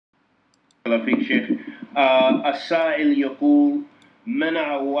الله فيك شيخ. السائل يقول: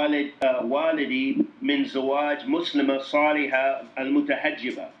 منع والدي من زواج مسلمة صالحة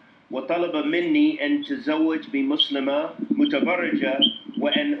المتحجبة، وطلب مني أن أتزوج بمسلمة متبرجة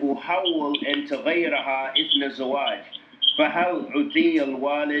وأن أحاول أن تغيرها إثناء الزواج، فهل عطي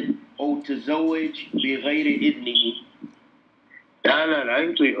الوالد أو تزوج بغير إذنه؟ لا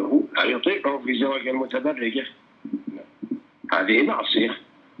يطيعه في زواج المتبرجة. هذه معصية،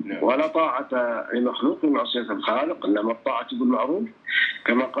 ولا طاعة لمخلوق معصية الخالق، إنما الطاعة بالمعروف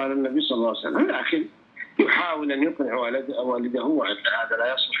كما قال النبي صلى الله عليه وسلم. لكن يحاول أن يقنع والده وأن هذا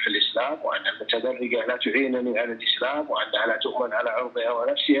لا يصلح في الإسلام، وأن المتبرجة لا تعينني على الإسلام، وأنها لا تؤمن على عرضها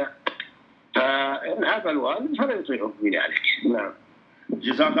ونفسها. فإن أبى الوالد فلا يطيعه في ذلك. نعم.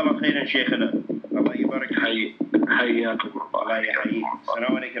 جزاك الله خيرا شيخنا، الله يبارك فيك. حياكم الله. الله يحييك.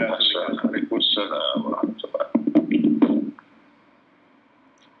 السلام عليكم ورحمة الله. وعليكم السلام ورحمة الله.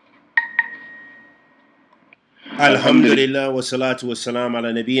 الحمد لله والصلاة والسلام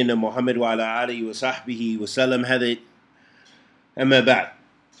على نبينا محمد وعلى آله وصحبه وسلم. هذا أما بعد.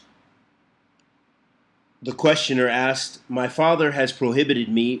 The questioner asked, my father has prohibited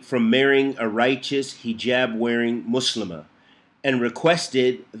me from marrying a righteous hijab-wearing Muslimah and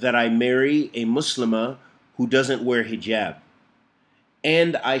requested that I marry a Muslimah who doesn't wear hijab,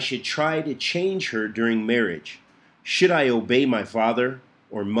 and I should try to change her during marriage. Should I obey my father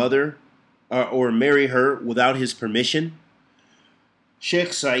or mother or marry her without his permission?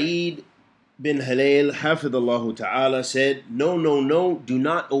 Sheikh Sa'id bin Halail, Hafidhullah Ta'ala, said, No, do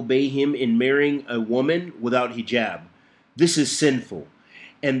not obey him in marrying a woman without hijab. This is sinful,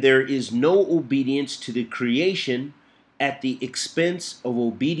 and there is no obedience to the creation at the expense of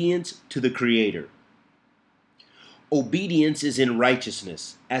obedience to the Creator. Obedience is in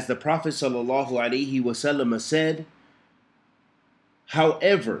righteousness, as the Prophet ﷺ said.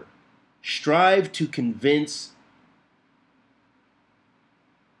 However, strive to convince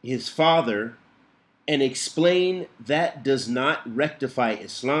his father and explain that does not rectify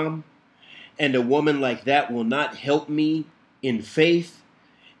Islam, and a woman like that will not help me in faith,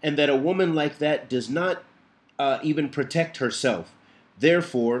 and that a woman like that does not even protect herself.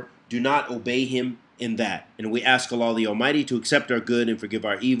 Therefore, do not obey him in that. And we ask Allah the Almighty to accept our good and forgive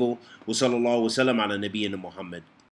our evil. Wa sallallahu wa sallam ala nabiyyina Muhammad.